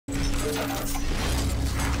Hey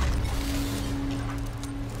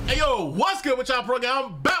yo, what's good with y'all program?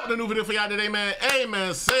 I'm back with a new video for y'all today, man. Hey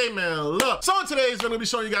man, say man, look. So in today's video, I'm gonna be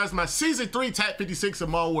showing you guys my Season 3 TAQ-56 of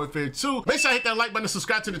Modern Warfare 2. Make sure I hit that like button and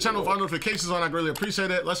subscribe to the channel for all notifications on. I greatly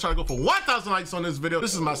appreciate it. Let's try to go for 1,000 likes on this video.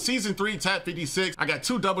 This is my Season 3 TAQ-56. I got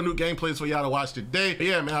 2 double new gameplays for y'all to watch today. But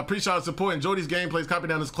yeah, man, I appreciate y'all support. Enjoy these gameplays. Copy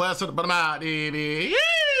down this class setup, but I'm out, baby.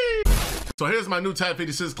 So here's my new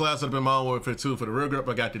TAQ-56 class up in Modern Warfare 2. For the rear grip,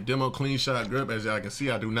 I got the demo clean shot grip. As y'all can see,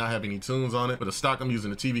 I do not have any tunes on it. For the stock, I'm using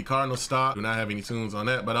the TV Cardinal stock. Do not have any tunes on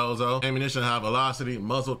that, but also ammunition, high velocity,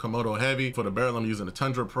 muzzle, Komodo heavy. For the barrel, I'm using the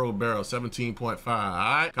Tundra Pro barrel, 17.5. All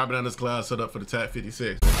right, copy down this class set up for the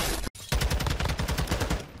TAQ-56.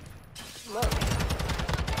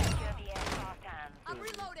 I'm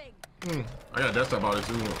reloading. I got desktop audio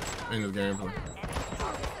too in this gameplay.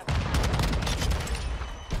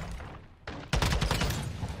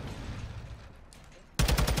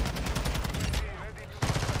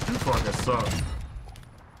 You fucking suck.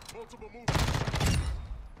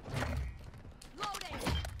 Loading.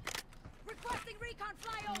 Requesting recon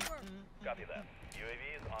flyover. Copy that. UAV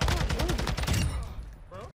is on.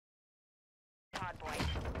 COD point.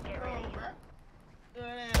 Get ready.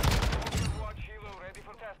 Overwatch Hilo ready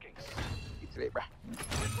for tasking.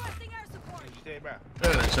 Requesting air support. Man,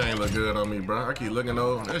 that chain look good on me, bro. I keep looking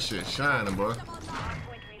over. That shit shining, boy. System online.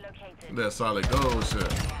 Point relocated. That solid gold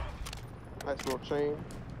shit. Nice little chain.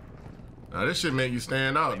 Now this shit make you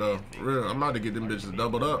stand out though. For real, I'm about to get them bitches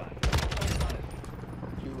doubled up.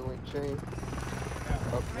 Cuban link chain.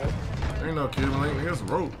 Up next. Ain't no Cuban link, nigga, it's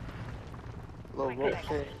rope. Little rope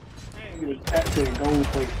chain. That shit gold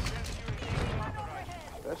plate.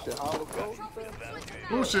 That shit hollow gold.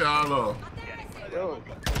 Who shit hollow? Yo,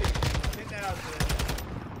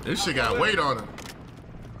 This shit got weight on it.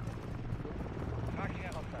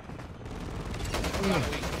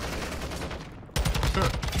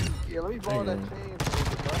 yeah, let me borrow that chain.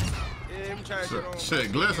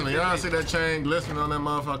 Shit glistening. Y'all see that chain glistening on that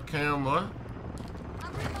motherfucking camera,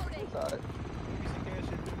 I'm reloading. boy?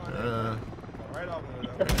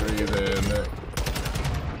 Breathe in that.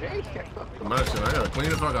 My shit, I gotta clean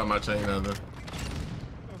the fuck out my chain out there.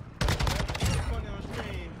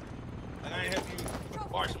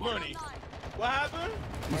 Trophy money. What happened?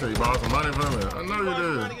 You say you borrowed some money from me? I know you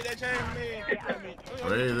Trying to did. get that chain from me.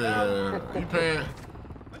 Crazy. You paying?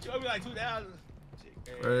 What you owe me like 2,000?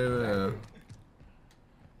 Crazy.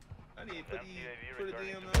 I need to put the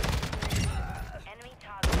DM Enemy You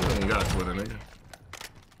target. ain't got Twitter, nigga.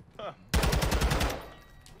 Huh.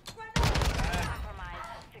 Compromise.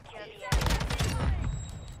 Secure the area.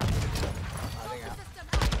 Trophy system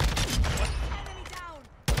out. Enemy down.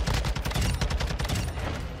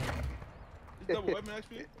 Is double weapon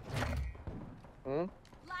XP? Hmm?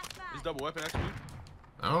 Last man. Is double weapon XP?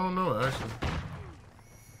 I don't know, actually.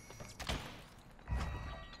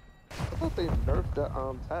 I thought they nerfed that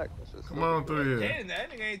TAQ. That's just Come on through here. Damn,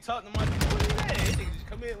 that nigga ain't talking much. What is that? That nigga just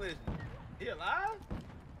come in and listen. He alive?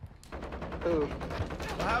 Ooh.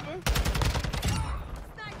 What happened?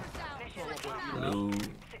 Sniper down. No.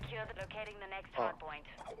 Secure the locating the next hard point.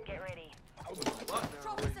 Get ready. Lockdown.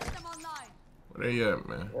 Trophy system online. Where they at,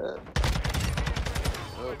 man? Yeah.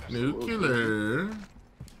 Nuclear.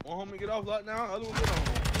 One homie get off lockdown, other one get on.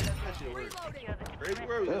 That shit work. Reloading. Crazy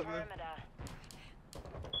world, Yeah. man. Perimeter.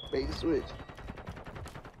 Bait switch.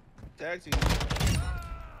 Taxi.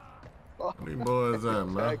 These boys at,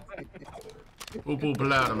 man? Poo poo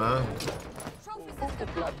plata, man. Trophy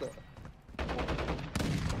system out.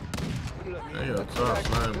 Hey, yo, tough,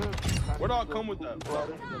 man. Where do I come with that?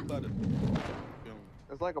 Platter.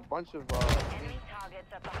 It's like a bunch of Enemy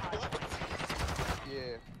targets at the hard point.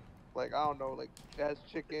 yeah, like I don't know, like it has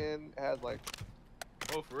chicken, it has like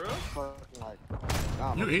Oh, for real? fucking like I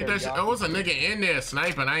don't You know, eat that shit? teriyaki. Oh, what's a nigga in there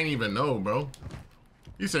sniping? I ain't even know, bro.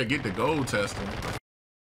 You said get the gold testing.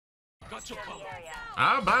 Secure the area.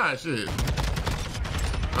 I'll buy shit.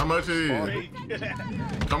 How much it is?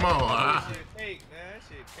 Come on, That shit fake, man. That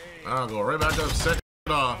shit crazy. I'll go right back up, set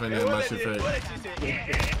it off, and then my shit fake. What that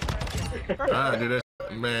shit said? I did that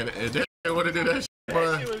shit, man. Is that what it did that shit, That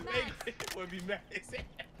boy? shit was fake. Would be mad.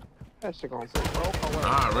 That shit gonna say, bro.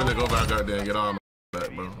 I really go back out there and get all my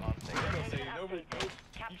back, bro. You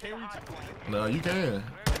can't reach it. No, you can. You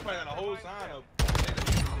probably got a whole sign up.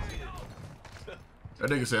 That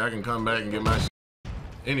nigga said I can come back and get my shit.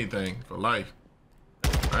 Anything for life. I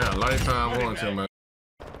got a lifetime warranty, man.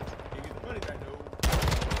 You get the money back, though.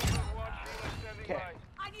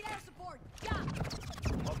 I need air support. Yeah.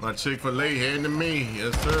 My Chick-fil-A heading to me.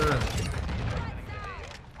 Yes, sir.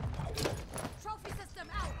 Trophy system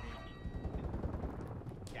out.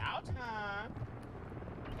 Out time.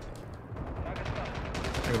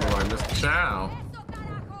 like Mr. Chow.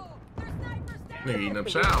 Nigga eating up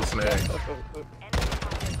chow snacks.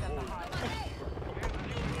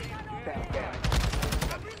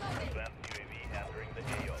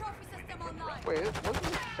 Wait, wasn't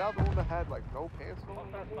this Chow the one that had like no pants on?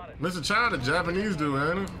 Mr. Chow, the Japanese dude,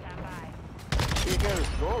 ain't it? He got his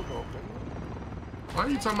drawers open. Why are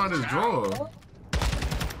you talking about his drawer? What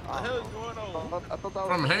the hell is going on? I thought that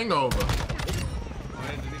From was. Hangover.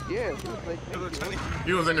 Yeah, he was like.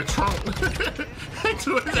 He was in the trunk. He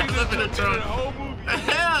threw his ass up in the trunk.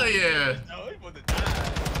 Hell yeah. Oh, he was to die.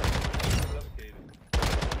 Suffocated.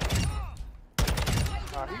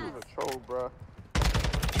 Nah, he was a troll, bro.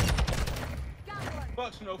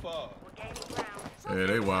 Fuck Snowfall. Yeah,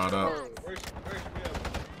 they wild out. Where's Shmuel?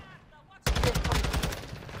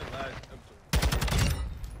 That last episode.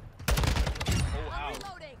 Oh, ow.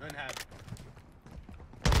 Nothing happened.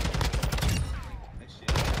 That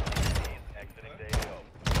shit. Exiting the AO.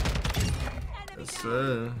 Yes,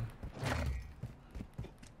 sir.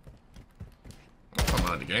 I'm talking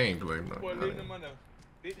about the gameplay, Boy, bro. leaving them on the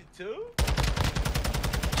 52?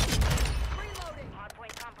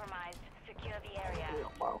 Hardpoint compromised. Secure the area.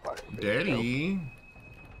 Daddy.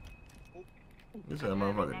 This that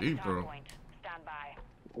motherfucker deep throat. Stand by.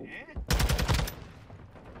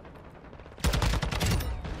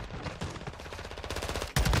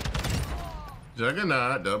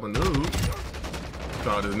 Juggernaut, double noob.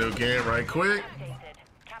 Start this new game right quick.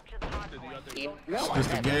 Capture the hardpoint. Just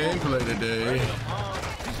the gameplay today. He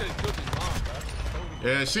should have killed his mom, bro.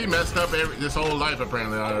 Yeah, she messed up this whole life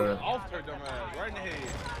apparently. I heard. Off her dumb ass, right in the head.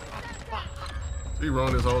 She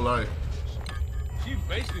ruined his whole life. She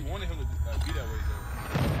basically wanted him to be that way,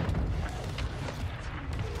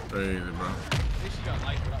 though. Crazy, bro. I think she got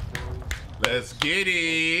life without food. Let's get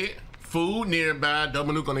it. Food nearby.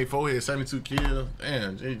 Double nuke on their forehead. 72 kills.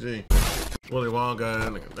 Damn, GG. Willie Wong guy.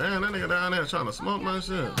 That nigga. Damn, that nigga down there trying to smoke my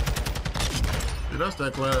shit. Dude, that's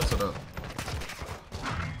that class of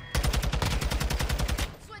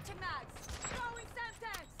Switching mags. Throwing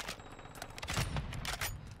Semtex.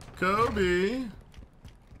 Kobe.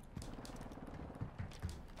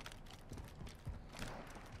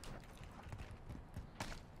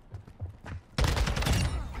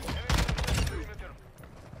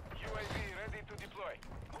 UAV ready to deploy.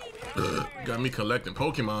 Got me collecting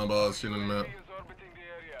Pokemon balls shit in the map. Is orbiting the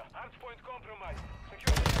area. Hardpoint compromised.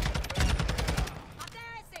 Secure the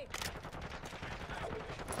Adese.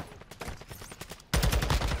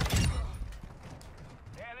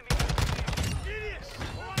 enemy.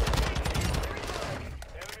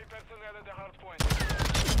 Enemy personnel at the hardpoint.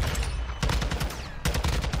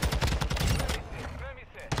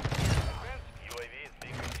 Premises. Advance. UAV is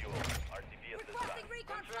being refueled. RTB at this time. Requesting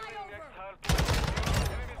recon Confirming flyover. next hardpoint.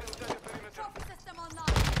 Enemies inside the perimeter. Trophy system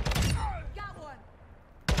online. Got one.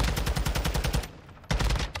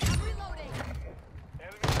 I'm reloading.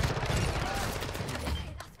 Enemy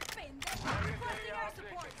Requesting air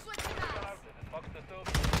support. Switching mags. Fox the two.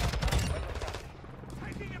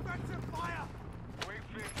 Wake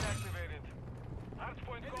field activated.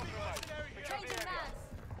 Hardpoint compromised. Secure the Changing area. mags.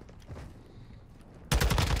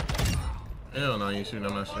 Hell no, you ain't shooting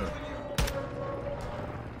at my shit.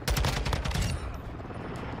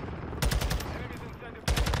 Enemies inside the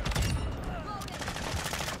perimeter.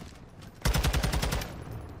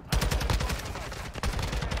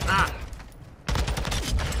 Ah!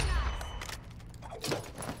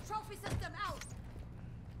 Trophy system out.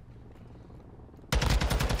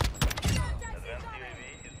 Advanced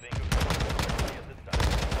UAV is being refueled at this time.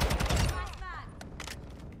 Last man.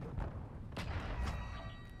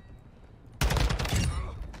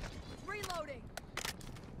 Reloading.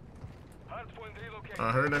 Hardpoint relocated.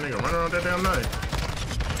 I heard that nigga running around that damn knife.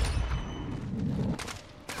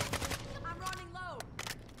 I'm running low.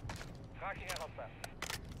 Tracking a hostile.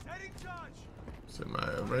 Sit my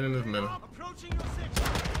ass right in this middle. Capture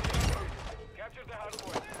the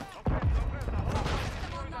hardpoint.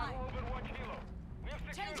 System online. Over 1 kilo. We've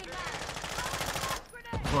secured Changing the mags.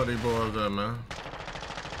 Grenade. Fuck these boys up, man.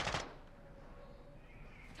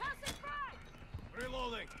 Tossing frag.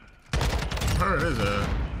 Heard his ass.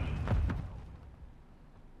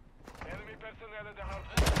 enemy personnel at the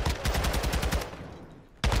hardpoint.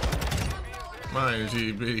 My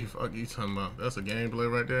GB. Fuck you talking about. That's a gameplay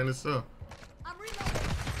right there in itself. I'm reloading.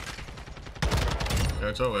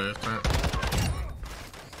 Got your ass turned.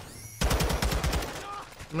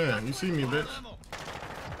 Man, you see me, bitch.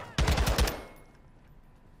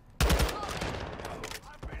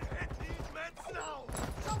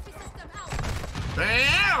 Trophy system out.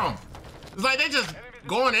 Damn! It's like they just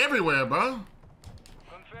going everywhere, bro.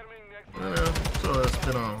 Confirming next Yeah, so let's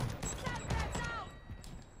spit on. Semtex out.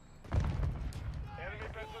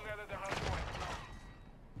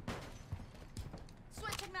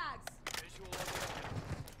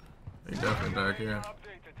 here.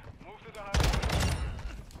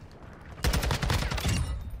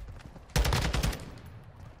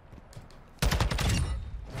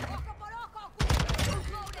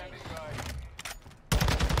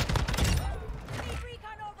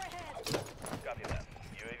 Copy that.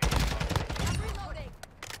 UAV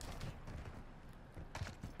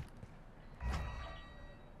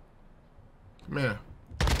Come here.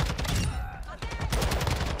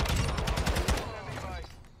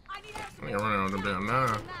 I ain't running on them damn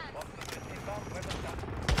nine.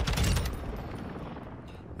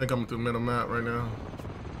 They coming through middle map right now.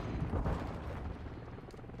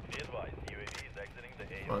 Be advised, UAV is exiting the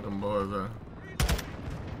AO. Fuck them boys out.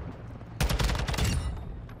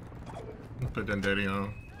 Put that daddy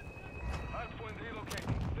on. Hardpoint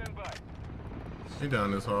relocating. Stand by. He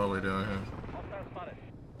down this hallway down here. Hostile spotted.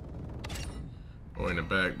 Or in the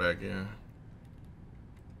back in.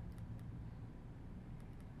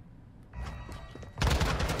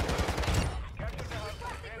 Capture the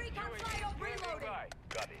hardpoint. UAV by.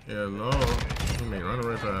 Copy. Yeah, Lord. You mean run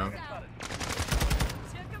away fast.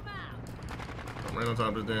 I'm right on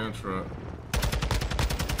top of the damn truck.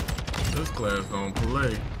 This class don't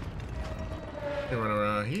play. He run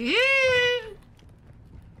around here.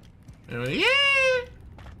 Yeah.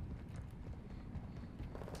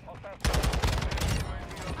 Hostile spotted.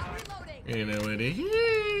 Ain't that way to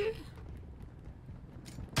here.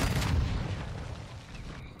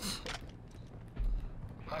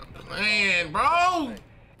 Man, bro.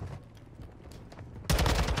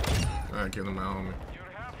 I kill him out, homie. You're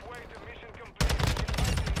halfway to mission complete.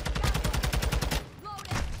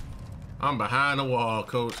 I'm behind the wall,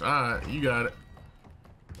 coach. Alright, you got it.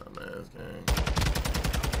 Dumbass game.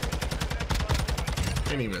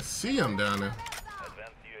 Can't even see him down there.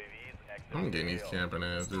 Advanced UAVs exiting I'm getting these the AO. camping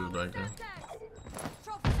ass dudes back there.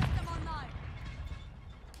 Trophy system online.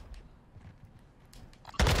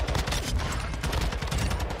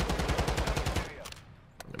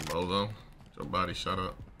 Fucking bozo. Get your body shut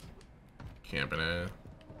up. Camping ass.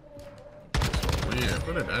 So weird.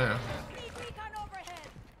 Put it down. Need recon overhead.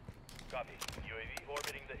 Copy. UAV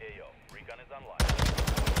orbiting the AO. Recon is online.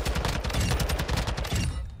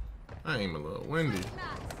 I aim a little windy.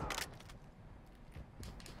 Max.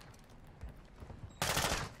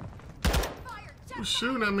 Fire. Who's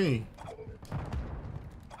shooting at me?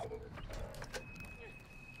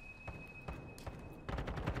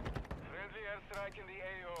 Friendly airstrike in the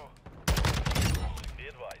AO. Be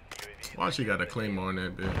advised, UAV. Why she got a claymore in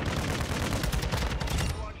that bitch? One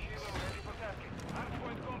helo ready for tasking.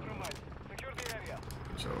 Hardpoint compromised. Secure the area.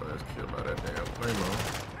 Get your ass killed by that damn claymore.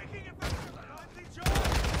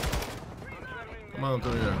 Confirming Come on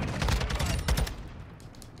through here.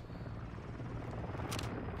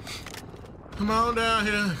 Come on down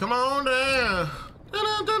here. Come on down.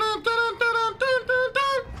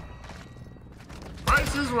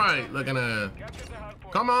 Price is right. Looking at. capture the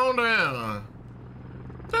hardpoint. Come on down.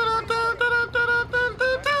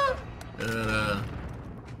 Yeah.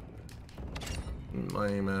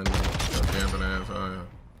 Lame man. Camping ass. Oh yeah.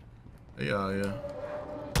 They out here.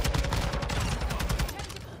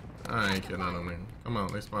 I ain't kidding on them. Come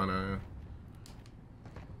on, they spawn out here.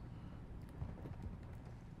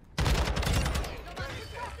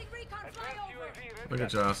 Crossing recon flyover. Look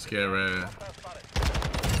at y'all scare ass.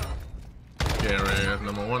 Scare ass.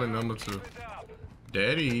 Number 1 and number 2.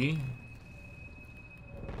 Daddy.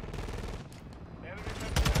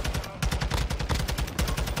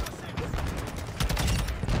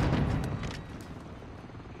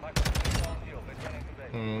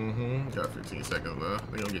 Got 15 seconds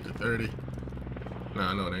left. They gonna get to 30.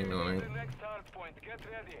 Nah, no, they ain't. No, they ain't. Next hardpoint. Get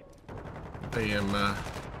ready. They in my. Uh,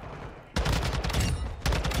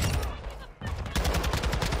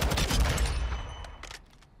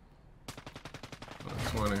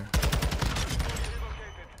 20.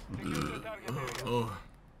 Oh.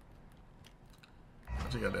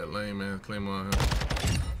 She got that lame ass claymore on her.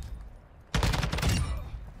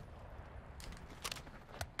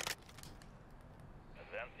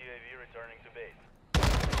 Advanced UAV returning to base.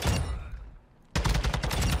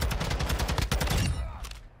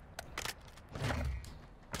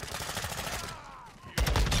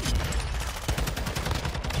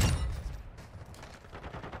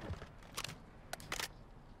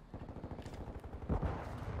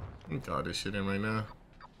 Let me call this shit in right now.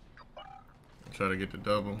 Try to get the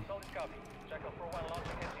double. Solid copy. Check out for a while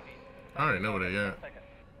launching SCV. I already know where they at.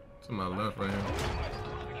 To my left right here.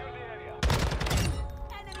 Secure the area.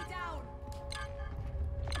 Enemy down.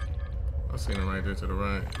 I seen him right there to the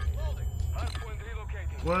right. Hardpoint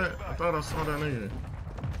relocating. What? I thought I saw that nigga.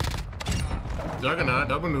 Juggernaut,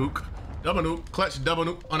 double nuke. Double nuke, clutch double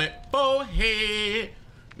nuke on that forehead.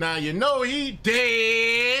 Now you know he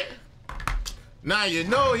dead. Now you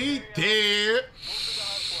know he dead.